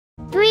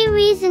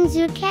reasons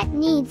your cat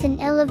needs an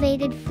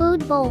elevated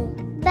food bowl.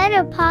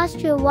 Better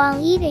posture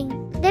while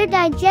eating. Their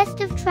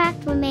digestive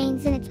tract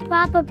remains in its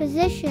proper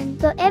position,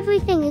 so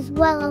everything is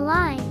well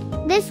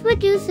aligned. This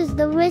reduces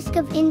the risk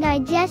of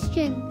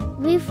indigestion,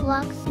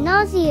 reflux,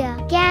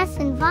 nausea, gas,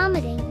 and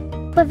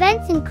vomiting.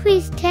 Prevents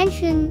increased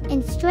tension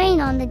and strain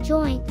on the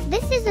joints.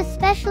 This is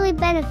especially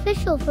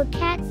beneficial for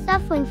cats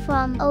suffering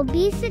from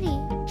obesity,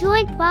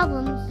 joint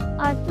problems,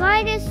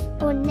 arthritis,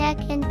 or neck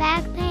and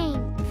back pain.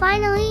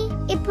 Finally,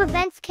 it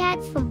prevents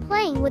cats from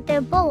playing with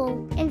their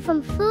bowl and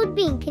from food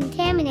being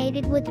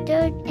contaminated with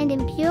dirt and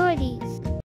impurities.